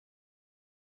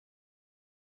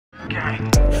gang.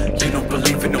 You don't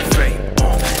believe in no fate.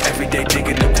 Every day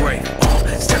digging the grave.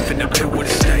 Step in the pit with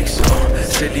the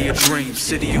stakes. City of dreams,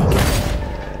 city of...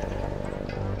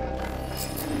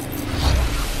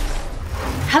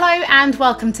 Hello and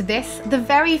welcome to this, the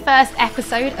very first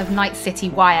episode of Night City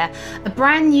Wire, a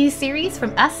brand new series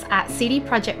from us at CD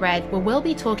Projekt Red where we'll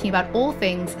be talking about all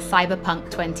things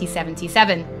Cyberpunk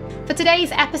 2077. For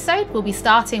today's episode, we'll be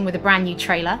starting with a brand new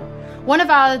trailer. One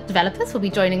of our developers will be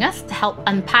joining us to help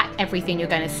unpack everything you're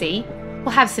going to see.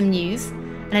 We'll have some news,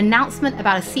 an announcement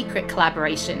about a secret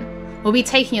collaboration. We'll be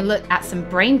taking a look at some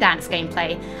Braindance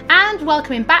gameplay and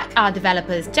welcoming back our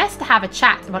developers just to have a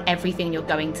chat about everything you're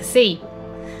going to see.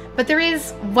 But there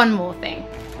is one more thing.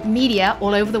 Media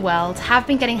all over the world have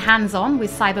been getting hands-on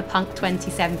with Cyberpunk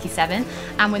 2077,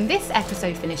 and when this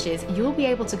episode finishes, you'll be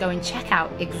able to go and check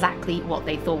out exactly what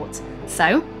they thought.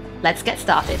 So, let's get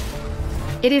started.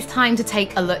 It is time to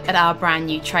take a look at our brand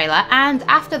new trailer, and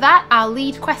after that, our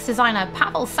lead quest designer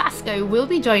Pavel Sasko will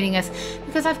be joining us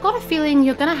because I've got a feeling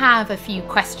you're going to have a few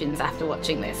questions after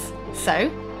watching this. So,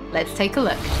 let's take a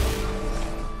look.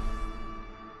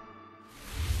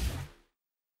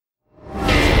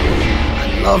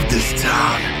 Love this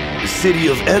town, the city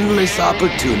of endless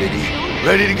opportunity.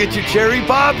 Ready to get your cherry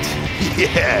popped?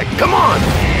 Yeah, come on!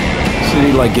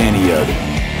 City like any other,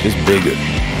 just bigger.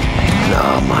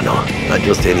 Nah, mano, not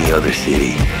just any other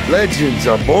city. Legends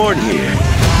are born here.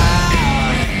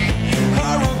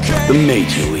 The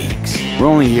Major Leagues. We're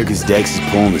only here because Dex is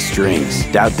pulling the strings.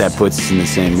 Doubt that puts us in the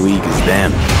same league as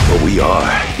them. But we are.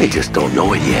 They just don't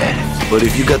know it yet. But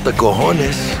if you got the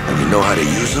cojones and you know how to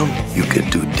use them, you can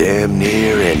do damn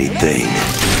near anything.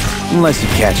 Unless you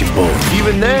catch a bullet.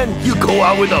 Even then, you go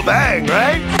out with a bang,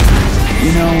 right?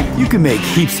 You know, you can make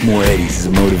heaps more eddies as a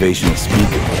motivational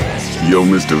speaker. Yo,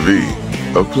 Mr.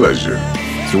 V, a pleasure.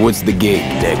 So what's the gig,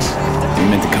 Dex? You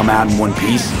meant to come out in one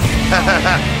piece?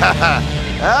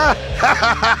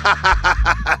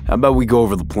 How about we go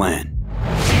over the plan?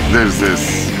 There's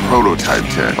this prototype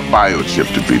tech, a biochip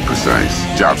to be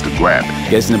precise. Jobs to grab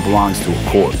it. Guessing it belongs to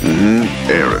a court.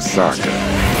 Arasaka.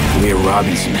 We're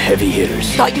robbing some heavy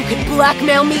hitters. Thought you could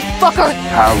blackmail me, fucker?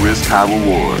 High risk, high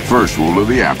reward. First rule of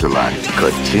the afterlife.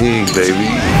 Ka-ching, baby.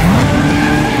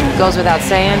 Goes without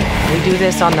saying, we do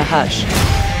this on the hush.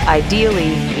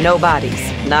 Ideally, no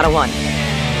bodies, not a one.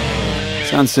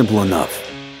 Sounds simple enough.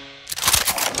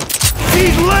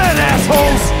 He's lead,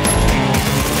 assholes!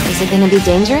 Is it gonna be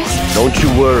dangerous? Don't you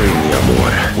worry, mi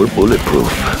amor. We're bulletproof.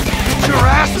 Get your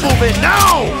ass moving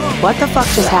now! What the fuck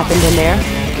just happened in there?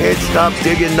 Can't stop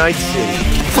digging Night City.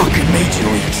 Fucking Major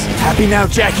Leagues. Happy now,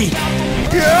 Jackie?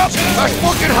 Yep, that's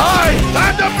fucking high!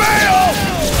 Time to bail!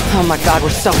 Oh my god, we're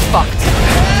so fucked.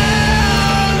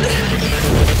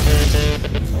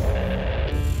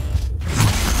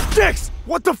 Dex,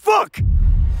 what the fuck?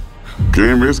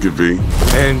 Can't risk it, V.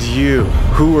 And you,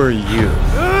 who are you?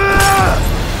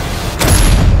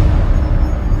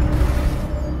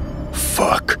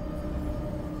 Fuck.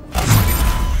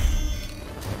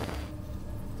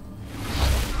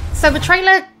 So the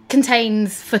trailer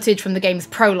contains footage from the game's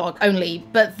prologue only,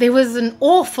 but there was an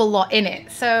awful lot in it.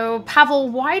 So Pavel,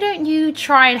 why don't you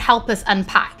try and help us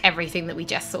unpack everything that we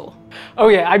just saw? Oh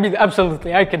yeah, I mean,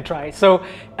 absolutely, I can try. So,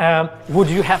 what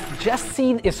you have just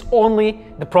seen is only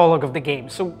the prologue of the game.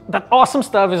 So that awesome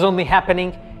stuff is only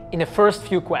happening in the first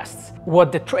few quests.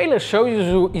 What the trailer shows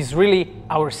you is really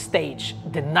our stage,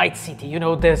 the Night City. You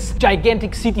know, this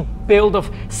gigantic city built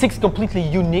of 6 completely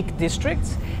unique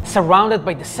districts, surrounded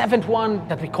by the 7th one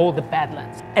that we call the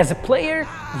Badlands. As a player,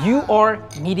 you are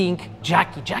meeting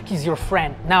Jackie. Jackie's your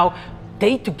friend. Now,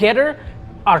 they together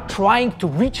are trying to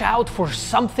reach out for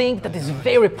something that is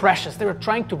very precious. They are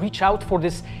trying to reach out for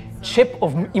this chip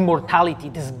of immortality,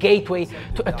 this gateway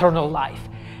to eternal life.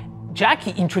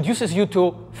 Jackie introduces you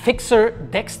to Fixer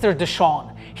Dexter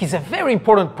Deshawn. He's a very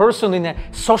important person in the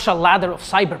social ladder of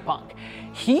Cyberpunk.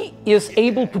 He is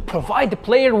able to provide the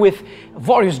player with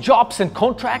various jobs and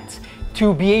contracts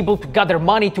to be able to gather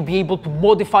money, to be able to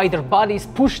modify their bodies,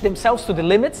 push themselves to the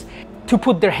limits, to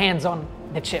put their hands on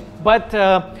the chip. But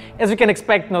as you can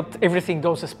expect, not everything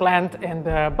goes as planned, and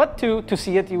but to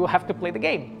see it, you will have to play the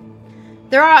game.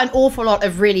 There are an awful lot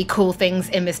of really cool things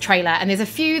in this trailer, and there's a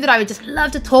few that I would just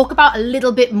love to talk about a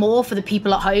little bit more for the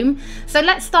people at home. So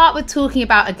let's start with talking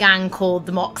about a gang called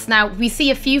the Mox. Now, we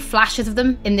see a few flashes of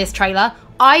them in this trailer.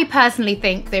 I personally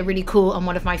think they're really cool and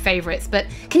one of my favorites, but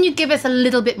can you give us a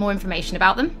little bit more information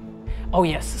about them? Oh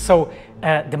yes, so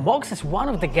the Mox is one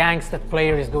of the gangs that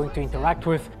player is going to interact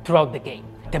with throughout the game.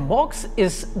 The Mox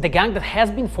is the gang that has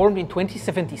been formed in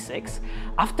 2076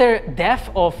 after death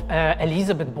of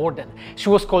Elizabeth Borden. She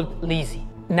was called Lizzie.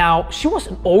 Now, she was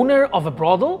an owner of a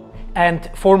brothel, and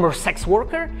former sex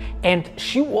worker, and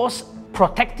she was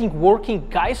protecting working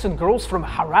guys and girls from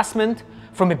harassment,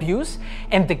 from abuse,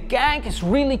 and the gang is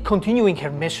really continuing her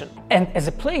mission. And as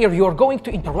a player, you are going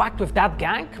to interact with that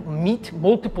gang, meet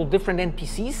multiple different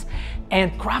NPCs,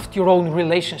 and craft your own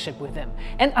relationship with them,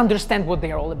 and understand what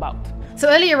they are all about. So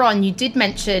earlier on, you did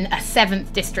mention a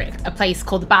 7th district, a place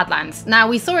called the Badlands. Now,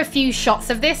 we saw a few shots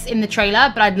of this in the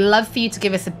trailer, but I'd love for you to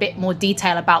give us a bit more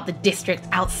detail about the district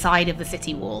outside of the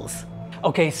city walls.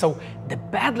 Okay, so the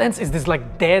Badlands is this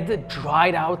like dead,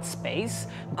 dried out space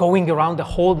going around the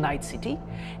whole Night City.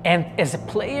 And as a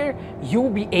player, you'll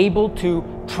be able to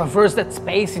traverse that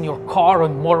space in your car or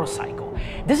motorcycle.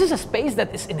 This is a space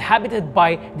that is inhabited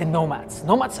by the nomads.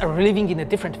 Nomads are living in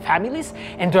different families,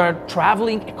 and they are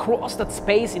traveling across that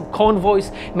space in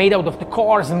convoys made out of the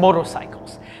cars and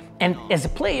motorcycles. And as a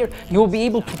player, you'll be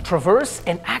able to traverse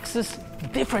and access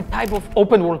different type of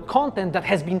open world content that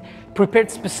has been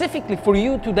prepared specifically for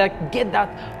you to get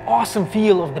that awesome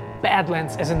feel of the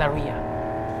Badlands as an area.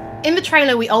 In the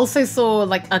trailer, we also saw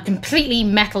like a completely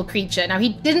metal creature. Now, he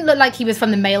didn't look like he was from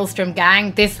the Maelstrom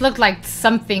gang. This looked like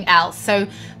something else. So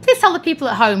please tell the people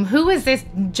at home, who is this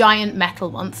giant metal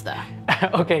monster?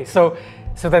 Okay, so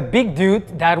that big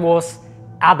dude, that was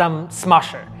Adam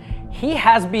Smasher. He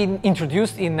has been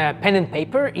introduced in pen and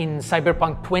paper in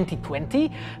Cyberpunk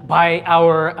 2020 by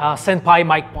our senpai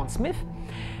Mike Pondsmith.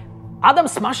 Adam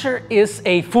Smasher is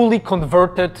a fully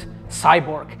converted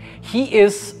cyborg. He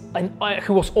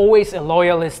was always a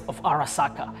loyalist of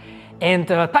Arasaka. And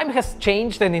time has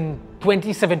changed, and in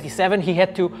 2077 he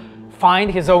had to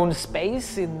find his own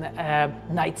space in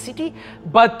Night City.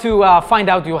 But to find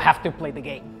out, you'll have to play the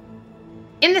game.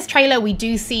 In this trailer, we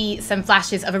do see some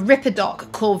flashes of a Ripper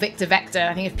Doc called Victor Vector.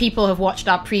 I think if people have watched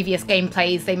our previous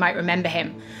gameplays, they might remember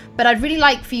him. But I'd really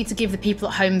like for you to give the people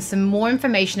at home some more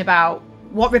information about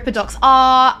what Ripper Docs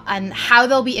are and how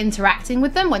they'll be interacting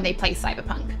with them when they play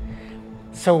Cyberpunk.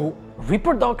 So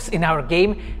Ripper Docs in our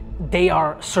game, they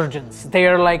are surgeons. They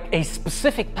are like a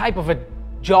specific type of a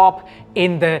job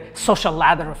in the social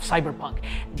ladder of Cyberpunk.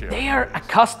 They are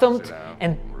accustomed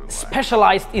and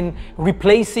specialized in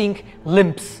replacing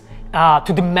limbs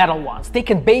to the metal ones. They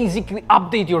can basically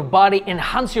update your body,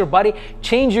 enhance your body,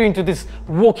 change you into this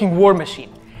walking war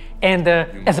machine. And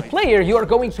as a player, you are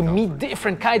going to meet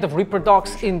different kind of Ripper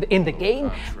Docs in the game,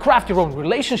 craft your own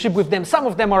relationship with them. Some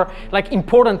of them are like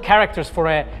important characters for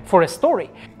a story.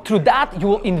 Through that, you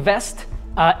will invest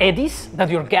eddies that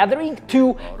you're gathering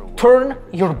to turn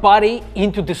your body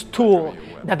into this tool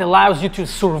that allows you to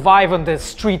survive on the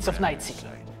streets of Night City.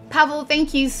 Pavel,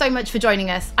 thank you so much for joining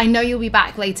us. I know you'll be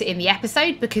back later in the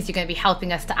episode because you're going to be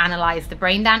helping us to analyze the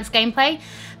Braindance gameplay.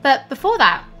 But before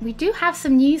that, we do have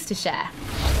some news to share.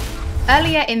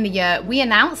 Earlier in the year, we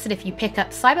announced that if you pick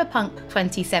up Cyberpunk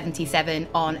 2077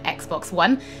 on Xbox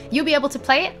One, you'll be able to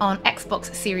play it on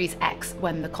Xbox Series X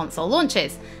when the console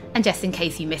launches. And just in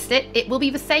case you missed it, it will be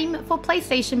the same for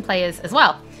PlayStation players as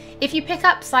well. If you pick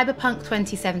up Cyberpunk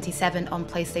 2077 on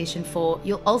PlayStation 4,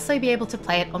 you'll also be able to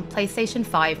play it on PlayStation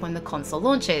 5 when the console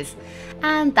launches.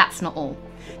 And that's not all.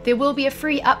 There will be a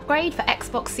free upgrade for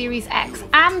Xbox Series X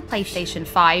and PlayStation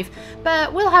 5,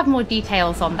 but we'll have more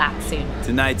details on that soon.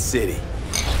 To Night City.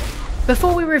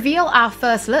 Before we reveal our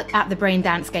first look at the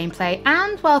Braindance gameplay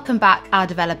and welcome back our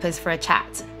developers for a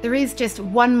chat, there is just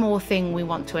one more thing we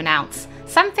want to announce.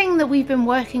 Something that we've been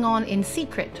working on in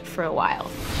secret for a while.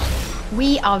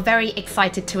 We are very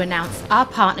excited to announce our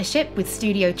partnership with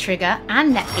Studio Trigger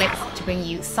and Netflix to bring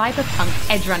you Cyberpunk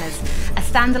Edgerunners, a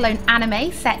standalone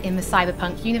anime set in the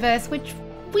Cyberpunk universe, which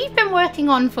we've been working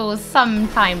on for some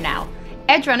time now.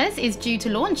 Edgerunners is due to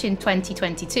launch in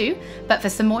 2022, but for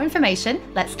some more information,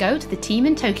 let's go to the team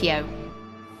in Tokyo.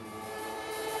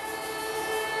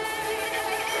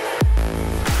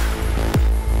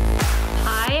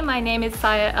 Hi, my name is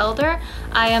Saya Elder.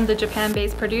 I am the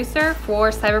Japan-based producer for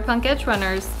Cyberpunk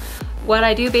Edgerunners. What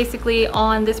I do basically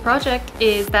on this project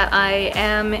is that I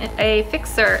am a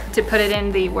fixer, to put it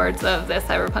in the words of the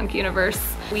Cyberpunk universe.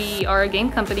 We are a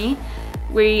game company.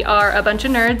 We are a bunch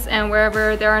of nerds, and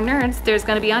wherever there are nerds, there's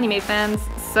gonna be anime fans.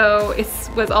 So it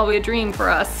was always a dream for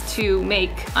us to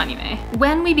make anime.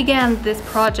 When we began this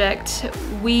project,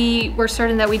 we were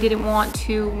certain that we didn't want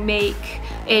to make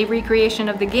a recreation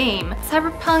of the game.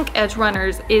 Cyberpunk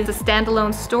Edgerunners is a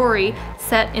standalone story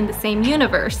set in the same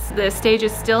universe. The stage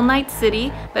is still Night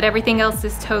City, but everything else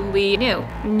is totally new.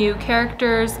 New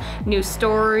characters, new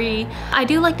story. I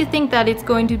do like to think that it's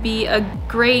going to be a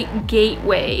great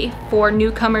gateway for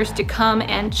newcomers to come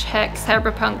and check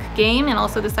Cyberpunk game and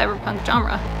also the Cyberpunk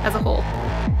genre as a whole.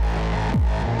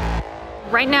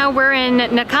 Right now we're in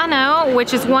Nakano,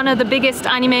 which is one of the biggest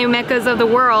anime meccas of the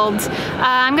world.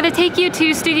 I'm going to take you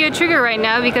to Studio Trigger right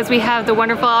now because we have the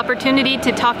wonderful opportunity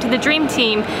to talk to the dream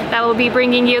team that will be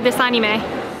bringing you this anime.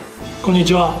 こんに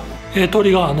ちは。ト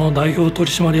リガーの代表取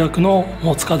締役の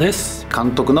大塚です。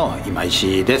監督の今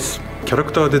石です。キャラ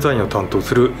クターデザインを担当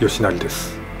する吉成で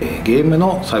す。ゲーム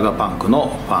のサイバーパンク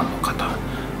のファンの方、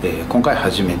今回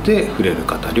初めて触れる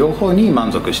方両方に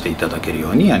満足していただけるよ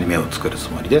うにアニメを作る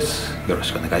つもりです。よろ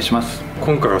しくお願いします。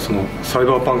今回はそのサイ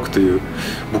バーパンクという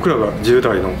僕らが10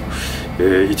代の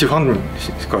一ファンに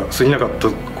しか過ぎなかっ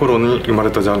た頃に生まれ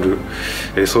たジャン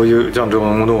ル、そういうジャンルの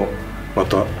ものをま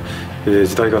た、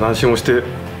時代が南進をして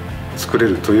作れ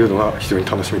るというのが非常に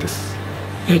楽しみです。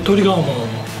トリガーも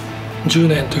10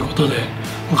年ということで、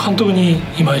監督に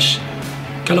今石、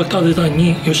キャラクターデザイン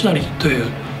に吉成という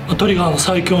トリガーの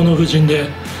最強の布陣で、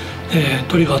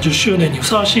トリガー10周年にふ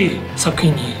さわしい作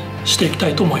品にしていきた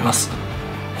いと思います。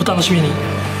お楽しみに。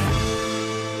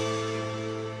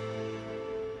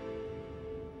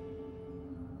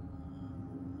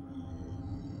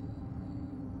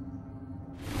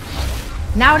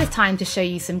Now it is time to show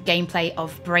you some gameplay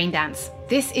of Braindance.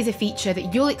 This is a feature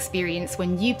that you'll experience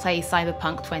when you play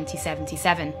Cyberpunk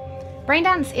 2077.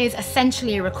 Braindance is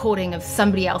essentially a recording of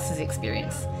somebody else's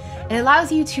experience. It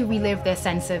allows you to relive their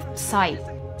sense of sight,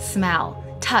 smell,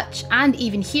 touch, and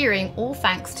even hearing, all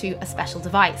thanks to a special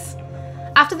device.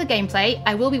 After the gameplay,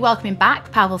 I will be welcoming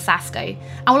back Pavel Sasko,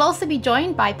 and will also be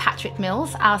joined by Patrick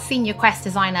Mills, our senior quest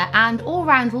designer and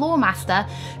all-round lore master,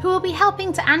 who will be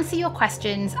helping to answer your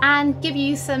questions and give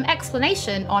you some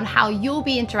explanation on how you'll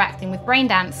be interacting with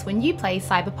Braindance when you play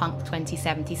Cyberpunk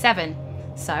 2077.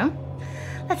 So,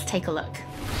 let's take a look.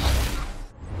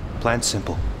 Plan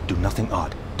simple, do nothing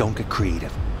odd, don't get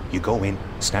creative. You go in,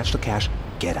 snatch the cash,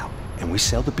 get out, and we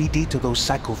sell the BD to those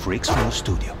psycho freaks from the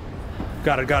studio.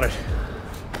 Got it.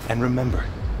 And remember,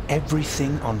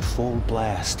 everything on full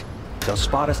blast. They'll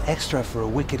spot us extra for a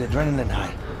wicked adrenaline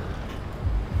high.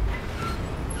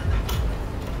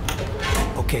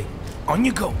 Okay, on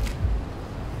you go.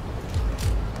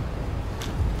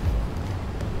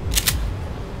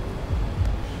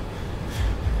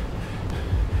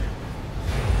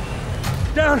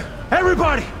 Down,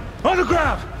 everybody, on the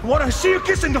ground. I want to see you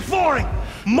kissing the flooring.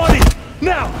 Money,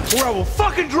 now, or I will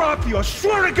fucking drop you, I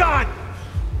swear to God.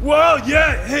 Well,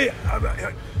 yeah, hey,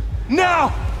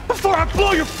 now, before I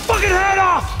blow your fucking head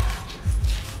off!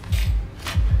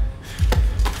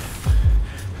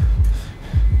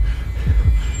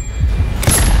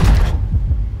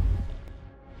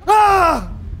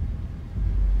 Ah!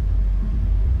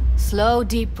 Slow,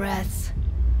 deep breaths.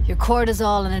 Your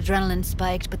cortisol and adrenaline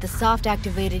spiked, but the soft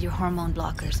activated your hormone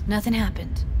blockers. Nothing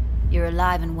happened. You're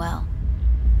alive and well.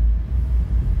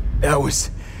 That was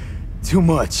too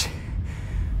much.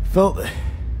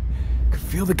 Could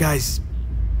feel the guy's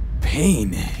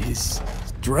pain, his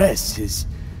stress, his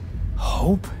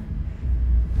hope.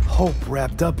 Hope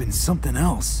wrapped up in something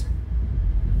else.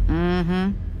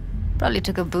 Mm-hmm. Probably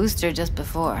took a booster just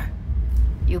before.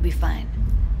 You'll be fine.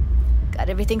 Got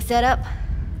everything set up?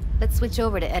 Let's switch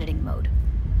over to editing mode.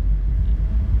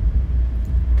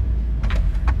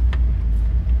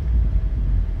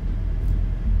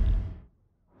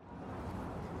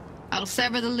 I'll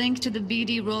sever the link to the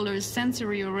BD Roller's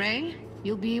sensory array.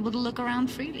 You'll be able to look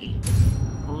around freely.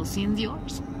 Whole scene's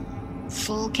yours.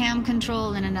 Full cam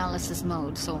control in analysis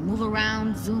mode, so move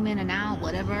around, zoom in and out,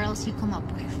 whatever else you come up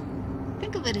with.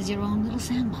 Think of it as your own little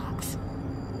sandbox.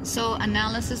 So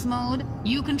analysis mode,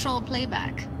 you control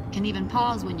playback. Can even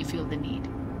pause when you feel the need.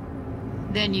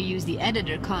 Then you use the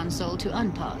editor console to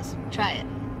unpause. Try it.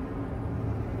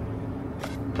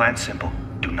 Plan simple,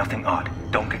 do nothing odd,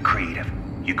 don't get creative.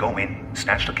 You go in,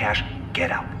 snatch the cash,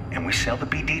 get out, and we sell the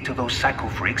BD to those psycho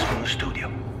freaks from the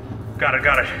studio. Got it.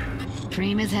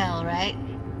 Preem as hell, right?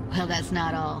 Well, that's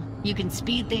not all. You can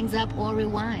speed things up or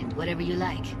rewind, whatever you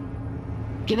like.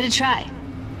 Give it a try.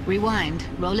 Rewind,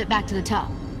 roll it back to the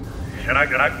top.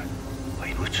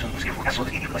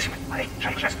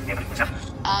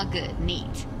 All good,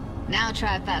 neat. Now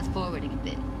try fast forwarding a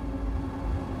bit.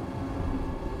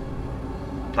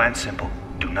 Plan simple,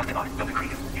 do nothing odd, don't be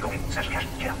creative. You go in, snatch the cash,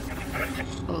 get out.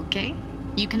 Okay.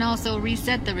 You can also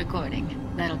reset the recording.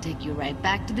 That'll take you right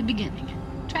back to the beginning.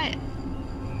 Try it.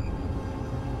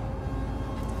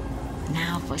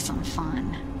 Now for some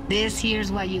fun. This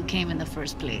here's why you came in the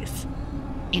first place.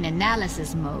 In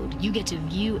analysis mode, you get to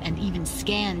view and even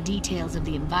scan details of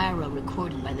the enviro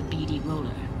recorded by the BD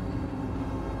Roller.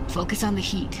 Focus on the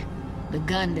heat, the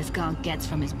gun this gonk gets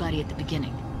from his buddy at the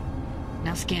beginning.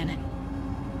 Now scan it.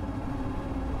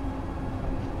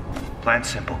 Plan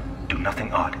simple, do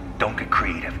nothing odd, don't get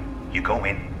creative. You go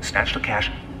in, snatch the cash,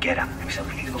 get out, and we sell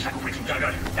the BD to those psycho freaks from the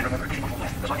store. And remember, keep them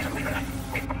less. That's all you have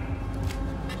to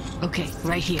do. Okay,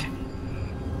 right here.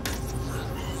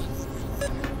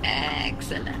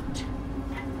 Excellent.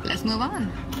 Let's move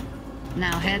on.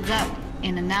 Now heads up.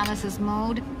 In analysis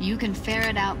mode, you can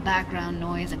ferret out background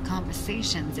noise and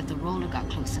conversations if the roller got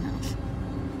close enough.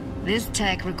 This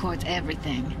tech records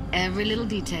everything, every little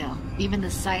detail, even the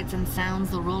sights and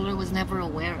sounds the roller was never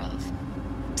aware of.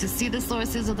 To see the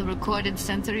sources of the recorded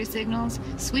sensory signals,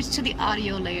 switch to the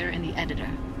audio layer in the editor.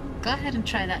 Go ahead and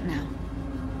try that now.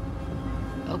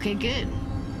 Okay, good.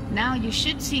 Now you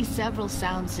should see several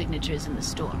sound signatures in the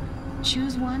store.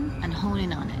 Choose one and hone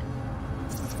in on it.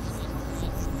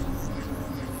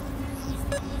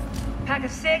 Pack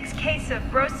of 6, case of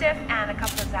Brosif, and a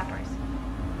couple of zappers.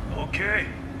 Okay,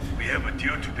 we have a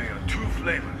deal today on 2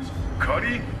 flavors,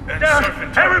 Cuddy and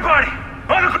Surfing. Everybody!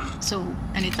 So,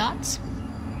 any thoughts?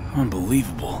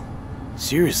 Unbelievable.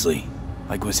 Seriously,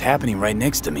 like what's happening right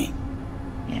next to me.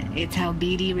 Yeah, it's how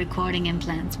BD recording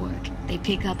implants work. They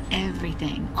pick up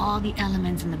everything, all the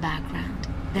elements in the background.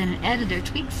 Then an editor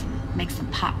tweaks them, makes them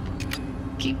pop.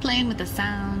 Keep playing with the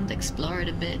sound, explore it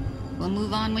a bit. We'll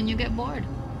move on when you get bored.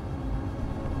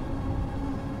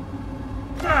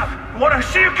 What I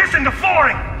see you kissing the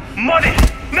flooring! Money!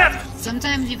 Net!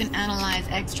 Sometimes you can analyze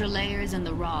extra layers in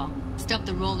the raw. Stuff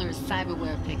the roller's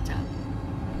cyberware picked up.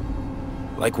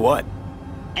 Like what?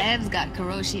 Ev's got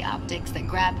Kiroshi optics that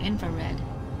grab infrared,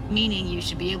 meaning you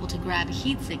should be able to grab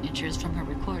heat signatures from her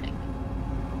recording.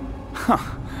 Huh.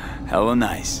 Hella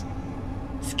nice.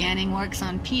 Scanning works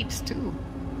on peeps, too.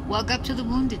 Walk up to the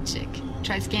wounded chick.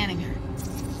 Try scanning her.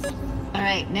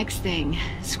 Alright, next thing.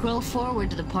 Scroll forward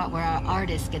to the part where our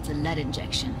artist gets a lead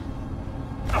injection.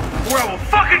 Where I will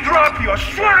fucking drop you, I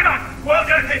swear to God! Well,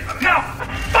 now,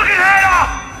 fucking head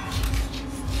off!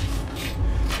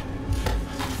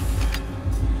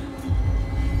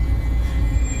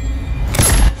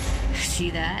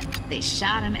 See that? They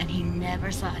shot him and he never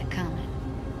saw it coming.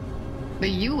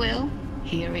 But you will.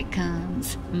 Here it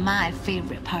comes. My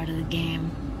favorite part of the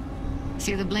game.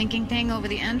 See the blinking thing over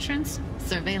the entrance?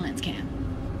 Surveillance cam.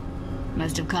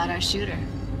 Must have caught our shooter.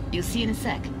 You'll see in a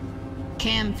sec.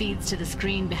 Cam feeds to the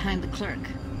screen behind the clerk.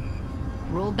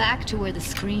 Roll back to where the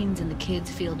screen's in the kid's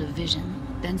field of vision,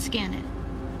 then scan it.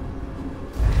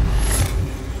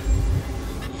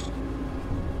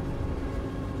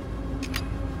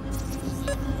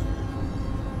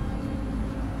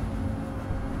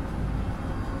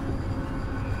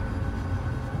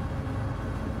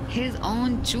 His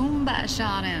own Chumba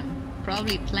shot him.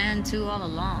 Probably planned to all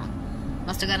along.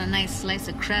 Must have got a nice slice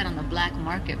of cred on the black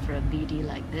market for a BD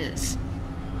like this.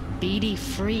 BD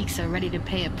freaks are ready to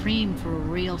pay a preem for a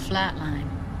real flatline.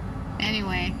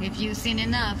 Anyway, if you've seen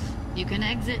enough, you can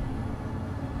exit.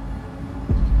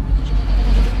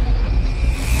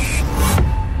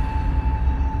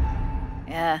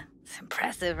 Yeah, it's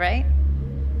impressive, right?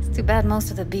 It's too bad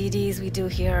most of the BDs we do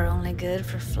here are only good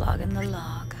for flogging the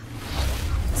log.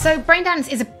 So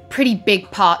Braindance is a pretty big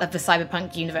part of the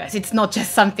Cyberpunk universe. It's not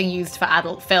just something used for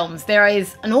adult films. There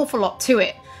is an awful lot to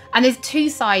it. And there's two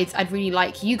sides I'd really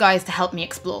like you guys to help me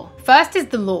explore. First is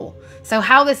the lore, so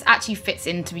how this actually fits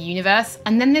into the universe,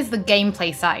 and then there's the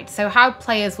gameplay side, so how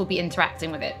players will be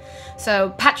interacting with it.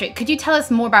 So Patrick, could you tell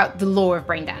us more about the lore of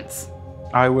Braindance?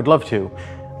 I would love to.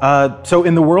 So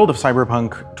in the world of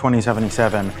Cyberpunk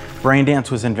 2077, Braindance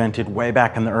was invented way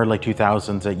back in the early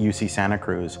 2000s at UC Santa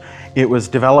Cruz. It was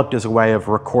developed as a way of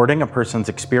recording a person's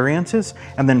experiences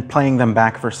and then playing them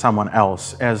back for someone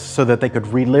else so that they could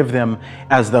relive them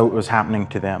as though it was happening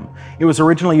to them. It was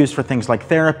originally used for things like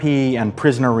therapy and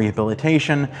prisoner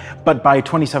rehabilitation, but by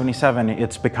 2077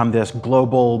 it's become this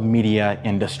global media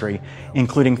industry,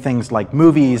 including things like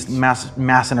movies,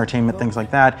 mass entertainment, things like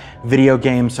that, video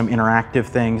games, some interactive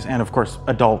things, and of course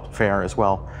adult fare as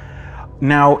well.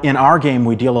 Now in our game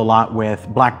we deal a lot with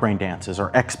black brain dances, or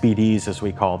XBDs as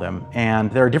we call them, and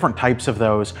there are different types of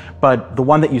those, but the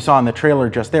one that you saw in the trailer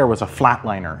just there was a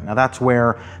flatliner. Now that's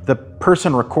where the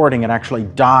person recording it actually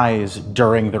dies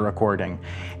during the recording,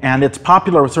 and it's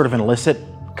popular with sort of an illicit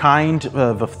kind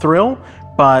of a thrill,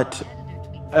 but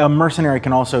a mercenary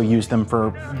can also use them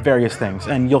for various things,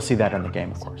 and you'll see that in the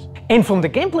game, of course. And from the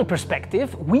gameplay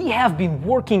perspective, we have been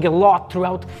working a lot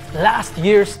throughout last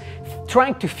years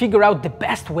trying to figure out the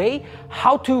best way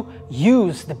how to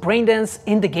use the Braindance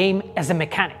in the game as a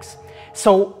mechanics.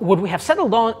 So what we have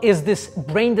settled on is this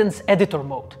Braindance editor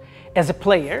mode. As a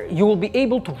player, you will be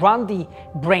able to run the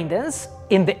Braindance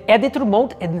in the editor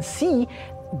mode and see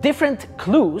different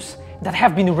clues that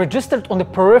have been registered on the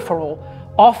peripheral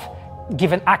of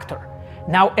given actor.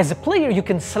 Now, as a player, you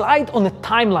can slide on the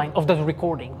timeline of that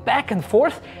recording, back and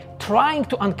forth, trying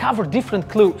to uncover different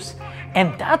clues.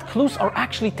 And that clues are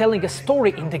actually telling a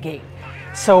story in the game.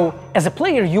 So, as a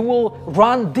player, you will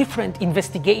run different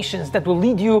investigations that will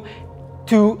lead you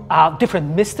to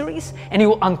different mysteries, and you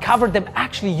will uncover them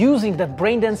actually using that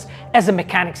brain dance as a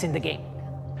mechanics in the game.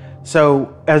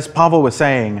 So, as Pavel was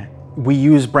saying, we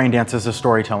use Braindance as a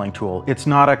storytelling tool. It's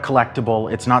not a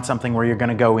collectible. It's not something where you're going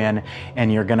to go in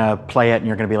and you're going to play it and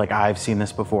you're going to be like, I've seen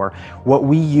this before. What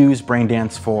we use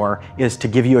Braindance for is to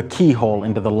give you a keyhole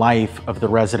into the life of the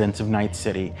residents of Night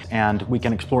City. And we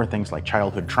can explore things like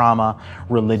childhood trauma,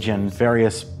 religion,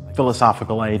 various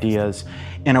philosophical ideas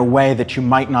in a way that you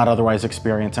might not otherwise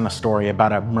experience in a story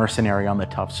about a mercenary on the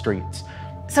tough streets.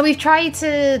 So we've tried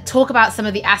to talk about some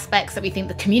of the aspects that we think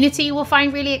the community will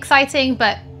find really exciting,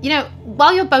 but you know,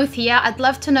 while you're both here, I'd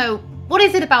love to know, what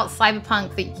is it about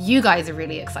Cyberpunk that you guys are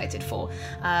really excited for?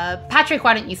 Patrick,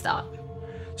 why don't you start?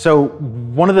 So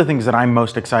one of the things that I'm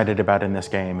most excited about in this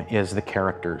game is the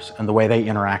characters and the way they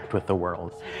interact with the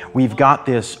world. We've got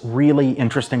this really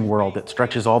interesting world that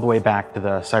stretches all the way back to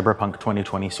the Cyberpunk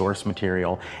 2020 source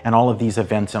material and all of these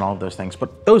events and all of those things,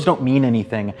 but those don't mean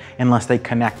anything unless they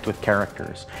connect with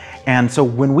characters. And so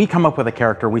when we come up with a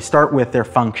character, we start with their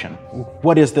function.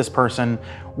 What is this person?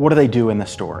 What do they do in the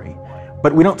story?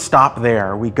 But we don't stop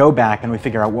there. We go back and we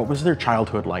figure out, what was their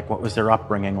childhood like? What was their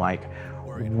upbringing like?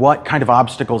 What kind of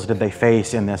obstacles did they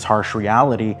face in this harsh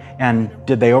reality, and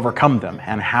did they overcome them?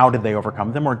 And how did they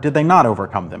overcome them, or did they not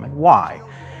overcome them, and why?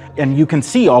 And you can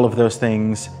see all of those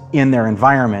things in their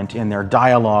environment, in their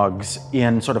dialogues,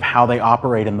 in sort of how they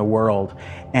operate in the world.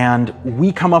 And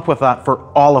we come up with that for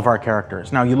all of our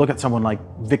characters. Now you look at someone like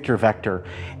Victor Vector,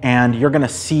 and you're going to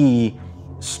see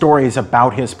stories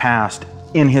about his past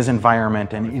in his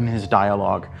environment and in his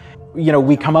dialogue. You know,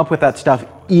 we come up with that stuff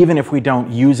even if we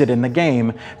don't use it in the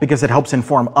game, because it helps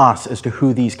inform us as to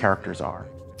who these characters are.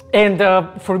 And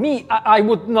for me, I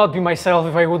would not be myself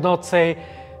if I would not say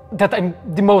that I'm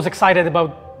the most excited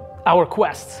about our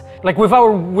quests. Like with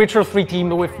our Witcher 3 team,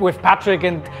 with Patrick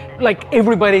and like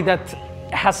everybody that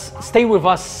has stayed with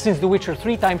us since the Witcher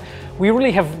 3 time, we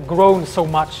really have grown so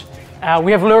much.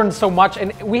 We have learned so much,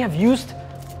 and we have used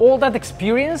all that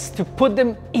experience to put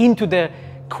them into the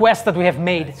quests that we have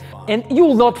made. And you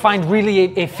will not find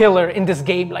really a filler in this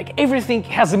game. Like everything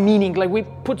has a meaning. Like we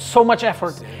put so much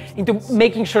effort into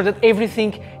making sure that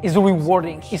everything is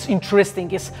rewarding, is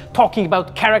interesting, is talking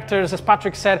about characters, as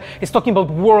Patrick said, is talking about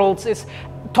worlds, is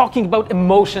talking about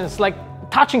emotions, like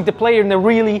touching the player in a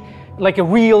really, like a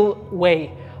real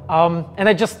way. And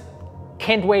I just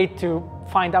can't wait to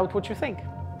find out what you think.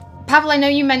 Pavel, I know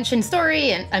you mentioned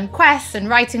story and quests and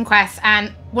writing quests,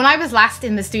 and when I was last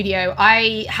in the studio,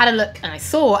 I had a look and I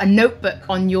saw a notebook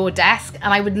on your desk,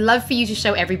 and I would love for you to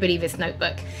show everybody this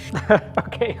notebook.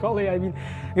 Okay, Holly, I mean,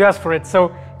 you asked for it.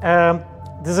 So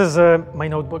this is my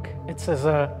notebook. It says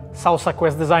Salsa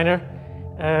Quest Designer.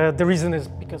 The reason is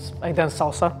because I dance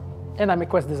salsa, and I'm a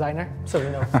quest designer, so you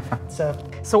know.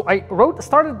 So I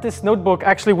started this notebook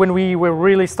actually when we were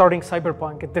really starting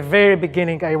Cyberpunk. At the very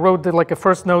beginning, I wrote like a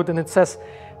first note, and it says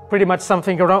pretty much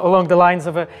something along the lines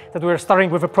of that we were starting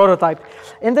with a prototype.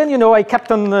 And then, you know, I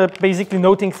kept on basically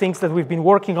noting things that we've been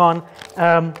working on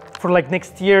for like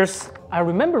next years. I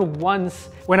remember once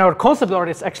when our concept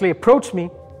artists actually approached me,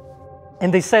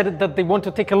 and they said that they want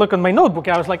to take a look on my notebook.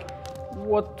 And I was like,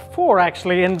 what for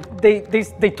actually? And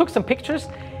they took some pictures,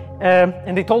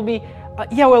 and they told me,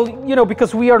 yeah, well, you know,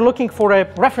 because we are looking for a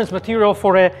reference material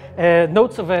for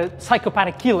notes of a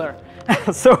psychopathic killer.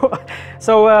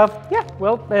 Yeah,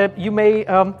 well, you may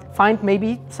find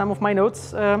maybe some of my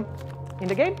notes in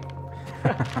the game.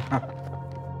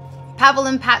 Pavel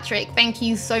and Patrick, thank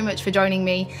you so much for joining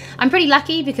me. I'm pretty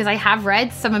lucky because I have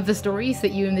read some of the stories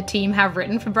that you and the team have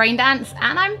written for Braindance,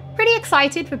 and I'm pretty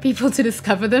excited for people to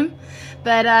discover them.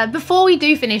 But before we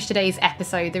do finish today's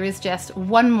episode, there is just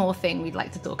one more thing we'd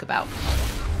like to talk about.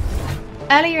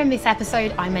 Earlier in this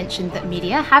episode, I mentioned that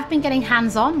media have been getting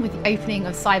hands-on with the opening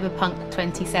of Cyberpunk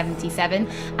 2077,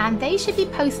 and they should be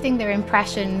posting their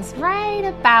impressions right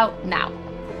about now.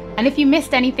 And if you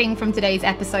missed anything from today's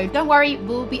episode, don't worry,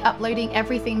 we'll be uploading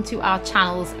everything to our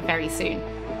channels very soon.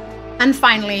 And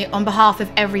finally, on behalf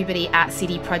of everybody at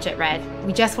CD Projekt Red,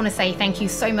 we just want to say thank you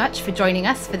so much for joining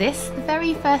us for this, the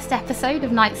very first episode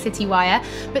of Night City Wire.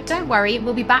 But don't worry,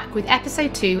 we'll be back with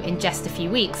episode 2 in just a few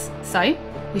weeks. So,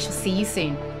 we shall see you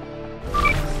soon.